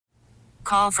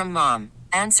call from mom.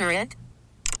 Answer it.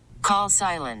 Call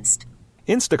silenced.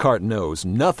 Instacart knows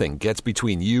nothing gets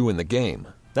between you and the game.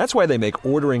 That's why they make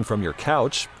ordering from your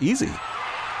couch easy.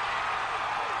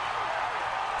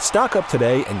 Stock up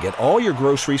today and get all your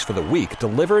groceries for the week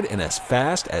delivered in as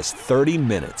fast as 30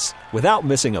 minutes without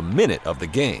missing a minute of the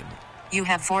game. You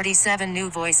have 47 new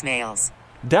voicemails.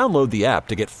 Download the app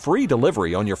to get free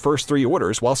delivery on your first 3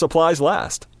 orders while supplies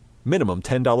last. Minimum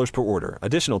 $10 per order.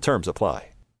 Additional terms apply.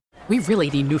 We really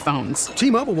need new phones.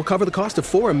 T-Mobile will cover the cost of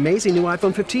 4 amazing new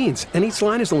iPhone 15s, and each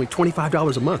line is only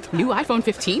 $25 a month. New iPhone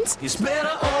 15s? It's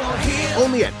better over here.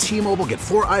 Only at T-Mobile, get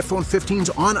 4 iPhone 15s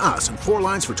on us and 4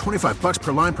 lines for $25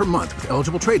 per line per month with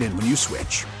eligible trade-in when you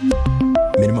switch.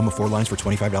 Minimum of 4 lines for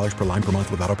 $25 per line per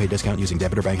month with autopay discount using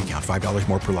debit or bank account. $5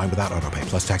 more per line without autopay,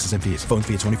 plus taxes and fees. Phone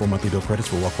fee at 24 monthly bill credits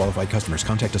for well-qualified customers.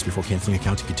 Contact us before canceling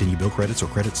account to continue bill credits or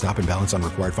credit stop and balance on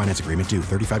required finance agreement due.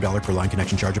 $35 per line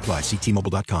connection charge applies. See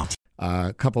T-Mobile.com.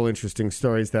 A couple interesting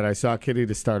stories that I saw, Kitty,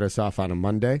 to start us off on a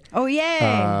Monday. Oh,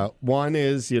 yay. One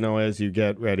is, as you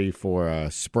get ready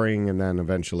for spring and then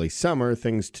eventually summer,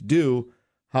 things to do.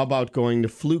 How about going to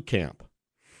flu camp?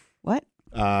 What?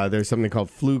 There's something called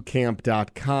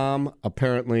flucamp.com.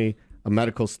 Apparently, a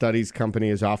medical studies company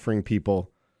is offering people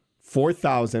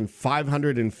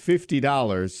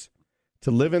 $4,550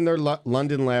 to live in their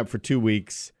London lab for 2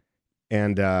 weeks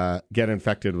and get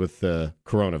infected with the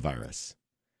coronavirus.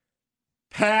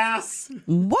 Pass.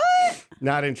 What?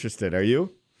 Not interested. Are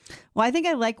you? Well, I think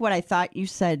I like what I thought you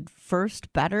said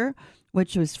first better,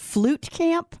 which was flute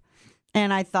camp.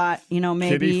 And I thought, maybe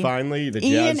Kitty, finally, the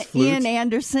jazz flute. Ian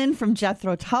Anderson from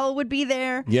Jethro Tull would be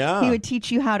there. Yeah. He would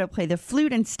teach you how to play the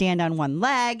flute and stand on one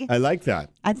leg. I like that.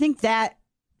 I think that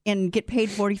and get paid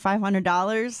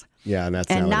 $4,500. Yeah, and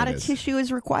that's and not a tissue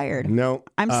is required. No.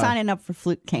 I'm signing up for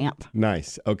flute camp.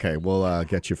 Nice. Okay, we'll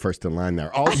get you first in line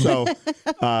there. Also,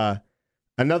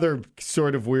 another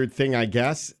sort of weird thing, I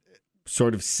guess,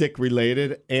 sort of sick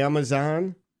related,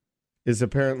 Amazon is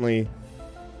apparently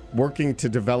working to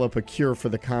develop a cure for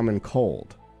the common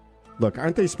cold. Look,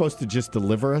 aren't they supposed to just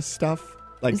deliver us stuff?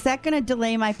 Is that going to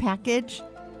delay my package?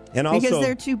 And also, because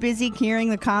they're too busy curing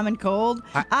the common cold?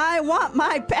 I want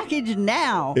my package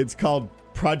now. It's called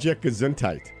Project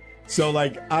Gesundheit. So,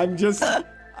 I'm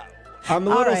a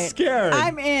little scared.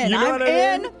 I'm in. I'm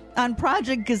in on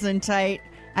Project Gesundheit.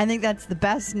 I think that's the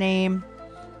best name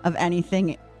of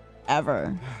anything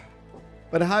ever.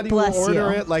 But how do you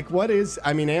order it?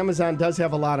 Amazon does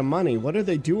have a lot of money. What are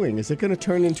they doing? Is it going to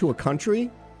turn into a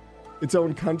country? Its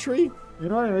own country? You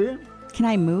know what I mean? Can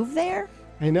I move there?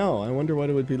 I know. I wonder what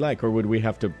it would be like. Or would we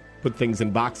have to put things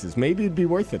in boxes? Maybe it'd be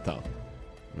worth it, though.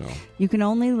 No. You can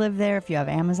only live there if you have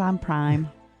Amazon Prime.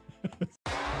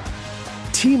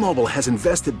 T-Mobile has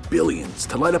invested billions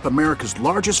to light up America's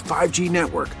largest 5G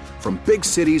network, from big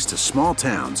cities to small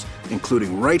towns,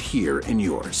 including right here in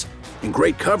yours. And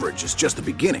great coverage is just the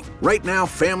beginning. Right now,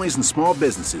 families and small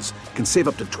businesses can save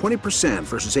up to 20%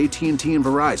 versus AT&T and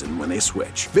Verizon when they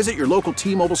switch. Visit your local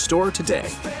T-Mobile store today.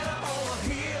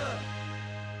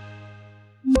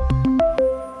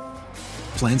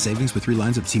 Plan savings with 3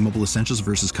 lines of T-Mobile Essentials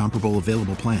versus comparable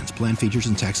available plans. Plan features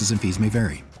and taxes and fees may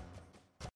vary.